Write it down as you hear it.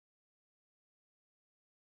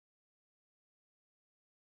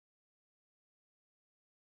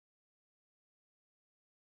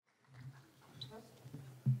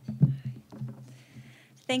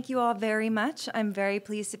Thank you all very much. I'm very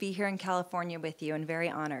pleased to be here in California with you and very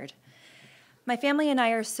honored. My family and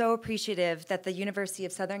I are so appreciative that the University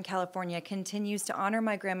of Southern California continues to honor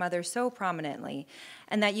my grandmother so prominently,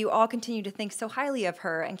 and that you all continue to think so highly of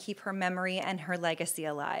her and keep her memory and her legacy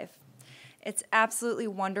alive. It's absolutely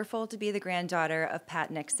wonderful to be the granddaughter of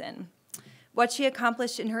Pat Nixon. What she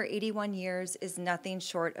accomplished in her 81 years is nothing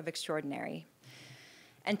short of extraordinary.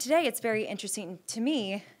 And today it's very interesting to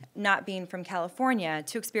me, not being from California,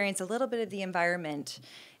 to experience a little bit of the environment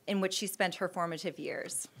in which she spent her formative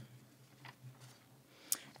years.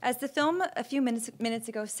 As the film a few minutes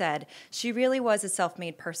ago said, she really was a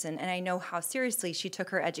self-made person, and I know how seriously she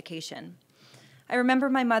took her education. I remember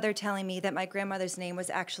my mother telling me that my grandmother's name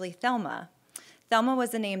was actually Thelma. Thelma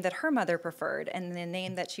was the name that her mother preferred and the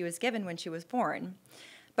name that she was given when she was born.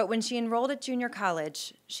 But when she enrolled at junior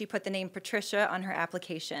college, she put the name Patricia on her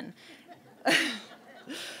application.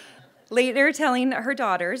 Later telling her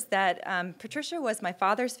daughters that Patricia was my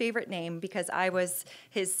father's favorite name because I was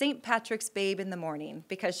his St. Patrick's babe in the morning,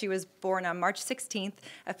 because she was born on March 16th,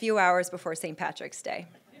 a few hours before St. Patrick's Day.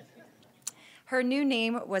 Her new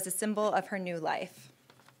name was a symbol of her new life.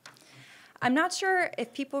 I'm not sure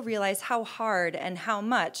if people realize how hard and how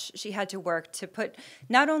much she had to work to put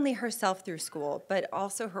not only herself through school, but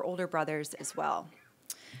also her older brothers as well.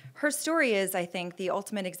 Her story is, I think, the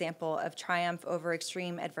ultimate example of triumph over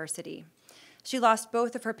extreme adversity. She lost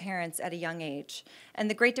both of her parents at a young age, and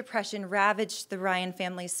the Great Depression ravaged the Ryan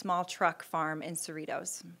family's small truck farm in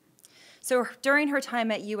Cerritos. So during her time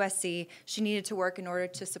at USC, she needed to work in order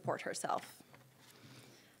to support herself.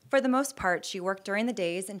 For the most part, she worked during the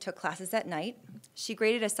days and took classes at night. She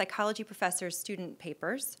graded a psychology professor's student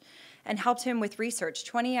papers and helped him with research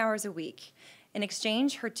 20 hours a week. In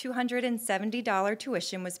exchange, her $270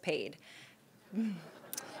 tuition was paid.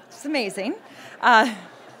 It's amazing. But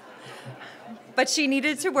she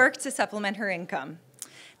needed to work to supplement her income.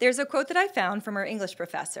 There's a quote that I found from her English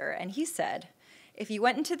professor, and he said, "If you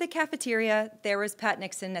went into the cafeteria, there was Pat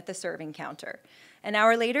Nixon at the serving counter. An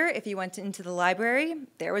hour later, if you went into the library,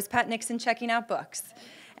 there was Pat Nixon checking out books.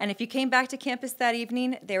 And if you came back to campus that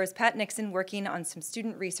evening, there was Pat Nixon working on some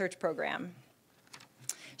student research program."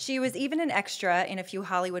 She was even an extra in a few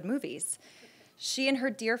Hollywood movies. She and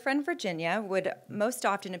her dear friend Virginia would most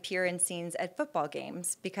often appear in scenes at football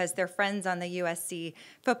games because their friends on the USC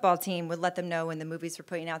football team would let them know when the movies were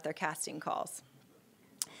putting out their casting calls.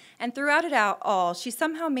 And throughout it all, she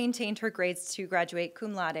somehow maintained her grades to graduate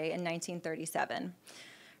cum laude in 1937.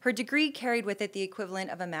 Her degree carried with it the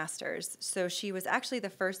equivalent of a master's, so she was actually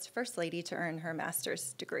the First Lady to earn her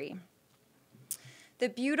master's degree. The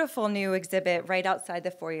beautiful new exhibit right outside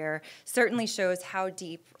the foyer certainly shows how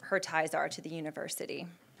deep her ties are to the university.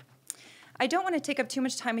 I don't want to take up too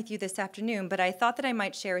much time with you this afternoon, but I thought that I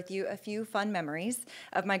might share with you a few fun memories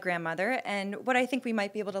of my grandmother and what I think we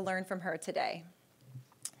might be able to learn from her today.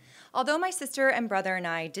 Although my sister and brother and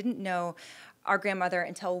I didn't know our grandmother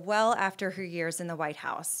until well after her years in the White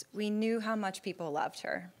House, we knew how much people loved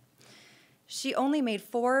her. She only made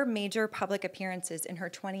 4 major public appearances in her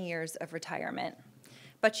 20 years of retirement.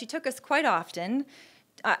 But she took us quite often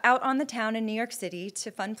out on the town in New York City to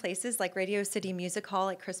fun places like Radio City Music Hall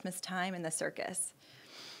at Christmas time and the circus.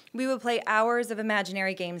 We would play hours of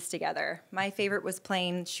imaginary games together. My favorite was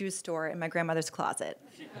playing shoe store in my grandmother's closet.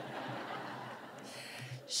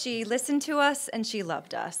 She listened to us and she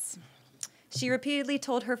loved us. She repeatedly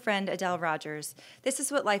told her friend Adele Rogers, "This is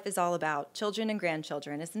what life is all about, children and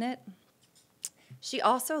grandchildren, isn't it?" She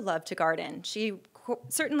also loved to garden. She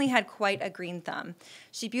certainly had quite a green thumb.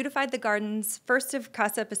 She beautified the gardens, first of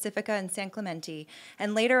Casa Pacifica in San Clemente,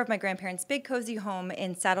 and later of my grandparents' big cozy home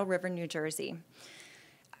in Saddle River, New Jersey.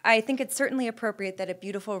 I think it's certainly appropriate that a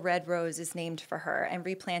beautiful red rose is named for her and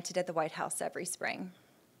replanted at the White House every spring.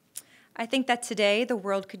 I think that today the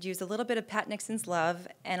world could use a little bit of Pat Nixon's love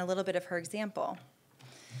and a little bit of her example.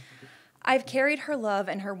 I've carried her love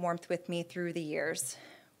and her warmth with me through the years.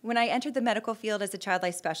 When I entered the medical field as a child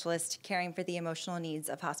life specialist, caring for the emotional needs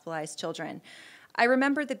of hospitalized children, I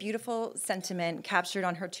remember the beautiful sentiment captured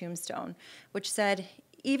on her tombstone, which said,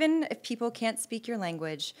 "Even if people can't speak your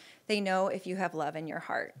language, they know if you have love in your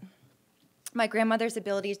heart." My grandmother's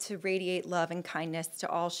ability to radiate love and kindness to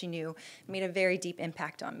all she knew made a very deep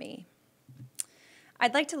impact on me.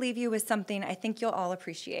 I'd like to leave you with something I think you'll all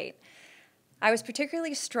appreciate. I was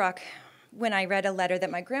particularly struck when I read a letter that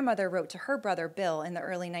my grandmother wrote to her brother, Bill, in the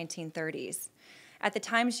early 1930s. At the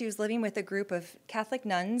time, she was living with a group of Catholic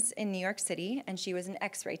nuns in New York City, and she was an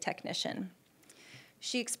X-ray technician.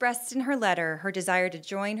 She expressed in her letter her desire to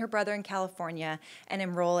join her brother in California and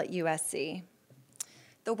enroll at USC.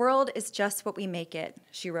 "The world is just what we make it,"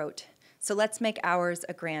 she wrote. So let's make ours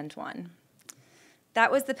a grand one.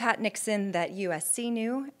 That was the Pat Nixon that USC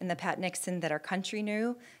knew, and the Pat Nixon that our country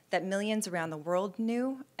knew, that millions around the world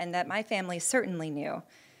knew, and that my family certainly knew.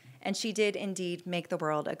 And she did indeed make the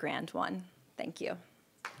world a grand one. Thank you.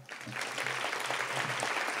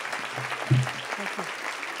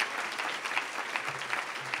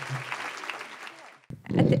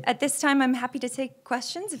 At this time, I'm happy to take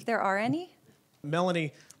questions if there are any.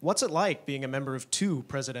 Melanie, what's it like being a member of two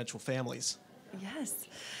presidential families? Yes.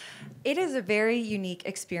 It is a very unique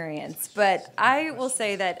experience, but I will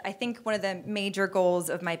say that I think one of the major goals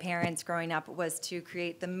of my parents growing up was to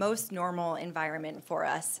create the most normal environment for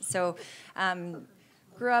us. So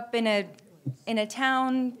grew up in a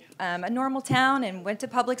town, a normal town, and went to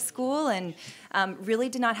public school, and really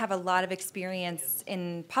did not have a lot of experience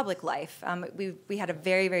in public life. We had a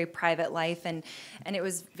very, very private life, and it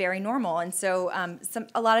was very normal. And so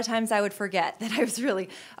a lot of times I would forget that I was really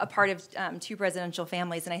a part of two presidential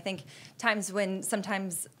families. And I think times when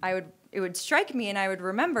sometimes it would strike me, and I would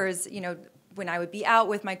remember is, when I would be out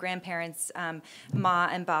with my grandparents, Ma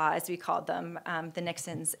and Ba, as we called them, the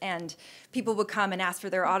Nixons, and people would come and ask for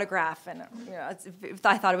their autograph, and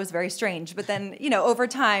I thought it was very strange. But then, over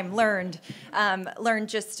time, learned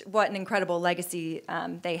just what an incredible legacy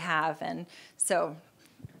they have, and so,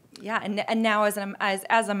 yeah. And now as I'm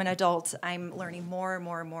an adult, I'm learning more and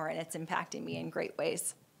more and more, and it's impacting me in great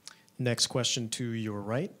ways. Next question to your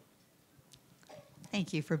right.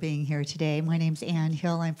 Thank you for being here today. My name's Ann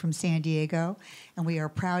Hill. I'm from San Diego, and we are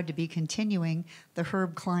proud to be continuing the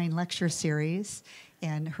Herb Klein Lecture Series.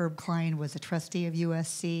 And Herb Klein was a trustee of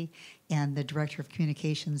USC and the director of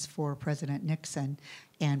communications for President Nixon.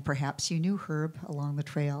 And perhaps you knew Herb along the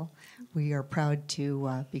trail. We are proud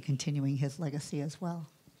to be continuing his legacy as well.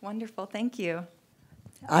 Wonderful. Thank you.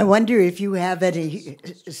 I wonder if you have any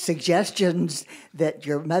suggestions that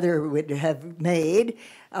your mother would have made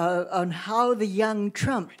on how the young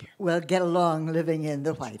Trump will get along living in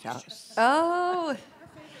the White House. Oh,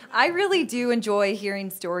 I really do enjoy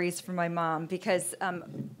hearing stories from my mom because,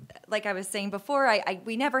 like I was saying before,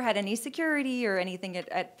 we never had any security or anything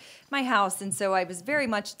at my house, and so I was very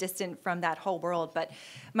much distant from that whole world. But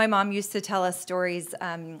my mom used to tell us stories.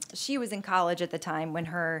 She was in college at the time when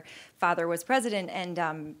her father was president,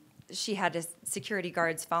 and she had security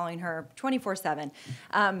guards following her 24/7.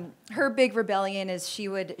 Her big rebellion is she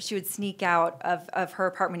would sneak out of her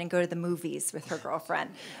apartment and go to the movies with her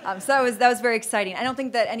girlfriend. So that was very exciting. I don't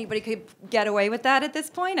think that anybody could get away with that at this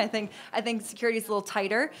point. I think security is a little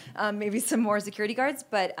tighter, maybe some more security guards.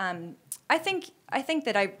 But I think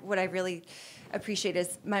that what I really appreciate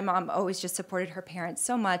is my mom always just supported her parents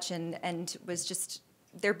so much and was just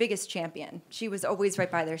their biggest champion. She was always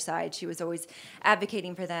right by their side. She was always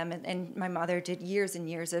advocating for them, and my mother did years and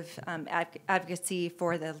years of advocacy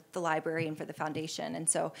for the library and for the foundation, and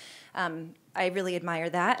so I really admire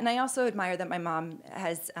that, and I also admire that my mom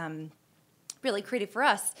has really created for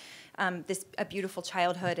us a beautiful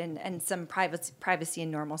childhood and some privacy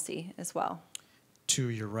and normalcy as well. To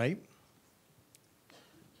your right.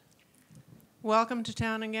 Welcome to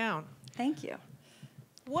Town and Gown. Thank you.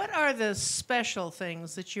 What are the special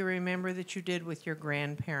things that you remember that you did with your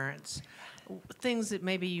grandparents? Things that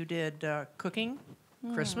maybe you did cooking,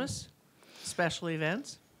 Christmas, special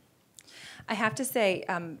events? I have to say,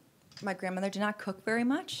 my grandmother did not cook very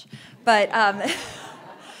much, but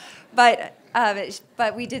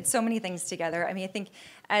we did so many things together. I mean, I think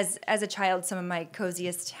as a child, some of my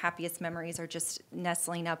coziest, happiest memories are just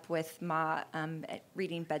nestling up with Ma,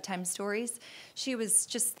 reading bedtime stories. She was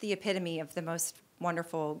just the epitome of the most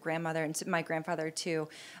wonderful grandmother, and my grandfather too.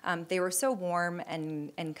 They were so warm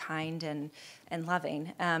and kind and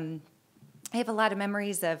loving. I have a lot of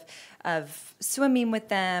memories of swimming with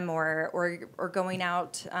them or going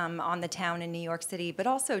out on the town in New York City, but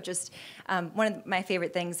also just one of my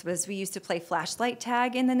favorite things was we used to play flashlight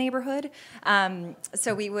tag in the neighborhood.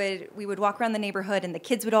 So we would walk around the neighborhood, and the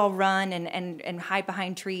kids would all run and hide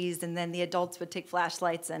behind trees, and then the adults would take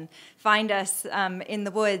flashlights and find us in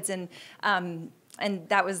the woods, and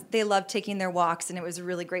they loved taking their walks, and it was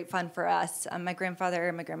really great fun for us. My grandfather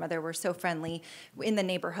and my grandmother were so friendly in the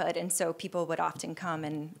neighborhood, and so people would often come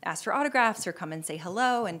and ask for autographs or come and say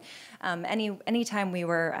hello. And anytime we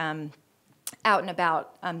were out and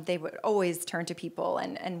about, they would always turn to people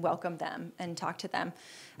and welcome them and talk to them.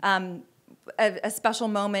 A special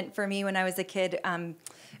moment for me when I was a kid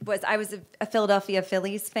was I was a Philadelphia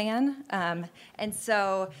Phillies fan, and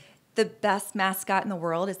so the best mascot in the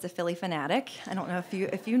world is the Philly Fanatic. I don't know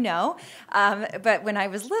if you know, but when I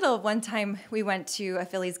was little, one time we went to a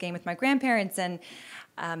Phillies game with my grandparents, and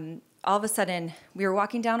all of a sudden, we were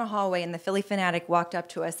walking down a hallway, and the Philly fanatic walked up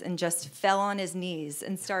to us and just fell on his knees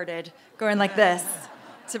and started going like this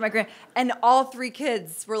to my and all three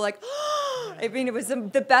kids were like, oh! I mean, it was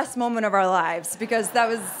the best moment of our lives, because that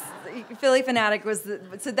was, Philly fanatic was,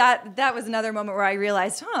 so that was another moment where I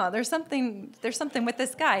realized, there's something with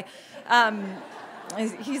this guy.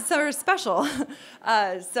 He's sort of special.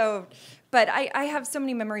 But I have so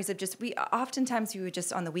many memories of oftentimes we would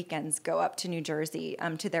just on the weekends go up to New Jersey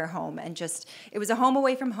to their home, and it was a home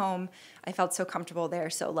away from home. I felt so comfortable there,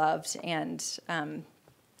 so loved, and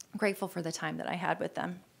grateful for the time that I had with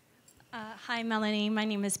them. Hi, Melanie. My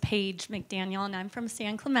name is Paige McDaniel, and I'm from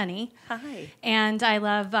San Clemente. Hi. And I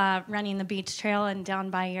love running the beach trail and down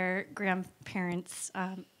by your grandparents'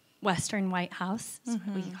 Western White House, is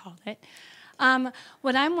what we called it.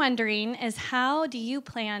 What I'm wondering is, how do you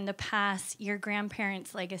plan to pass your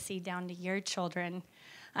grandparents' legacy down to your children?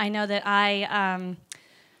 I know that I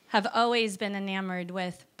have always been enamored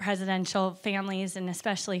with presidential families, and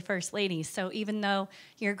especially First Ladies. So even though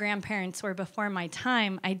your grandparents were before my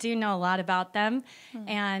time, I do know a lot about them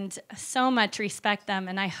and so much respect them.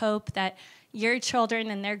 And I hope that your children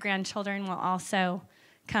and their grandchildren will also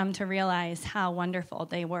come to realize how wonderful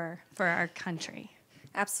they were for our country.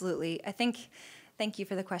 Absolutely. Thank you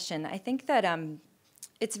for the question. I think that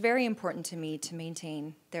it's very important to me to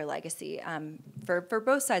maintain their legacy. For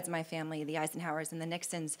both sides of my family, the Eisenhowers and the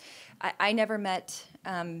Nixons, I never met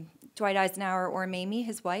Dwight Eisenhower or Mamie,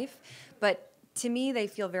 his wife, but to me they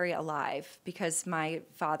feel very alive because my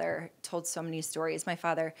father told so many stories. My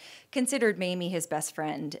father considered Mamie his best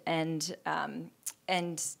friend, and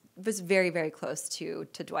was very, very close to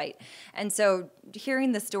Dwight. And so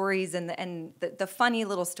hearing the stories and the funny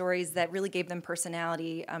little stories that really gave them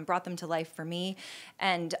personality brought them to life for me.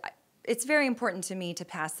 And it's very important to me to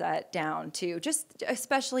pass that down to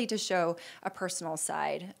especially to show a personal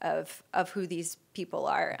side of who these people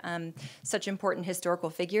are. Such important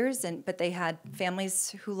historical figures, but they had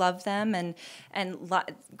families who loved them and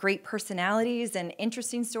great personalities and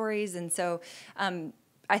interesting stories. And so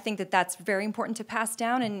I think that that's very important to pass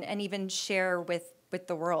down and even share with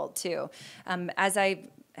the world too. As I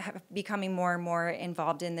have becoming more and more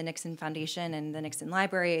involved in the Nixon Foundation and the Nixon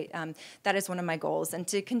Library, that is one of my goals, and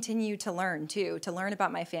to continue to learn too, to learn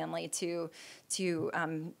about my family, to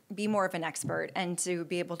be more of an expert, and to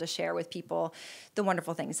be able to share with people the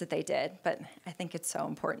wonderful things that they did. But I think it's so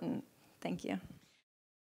important. Thank you.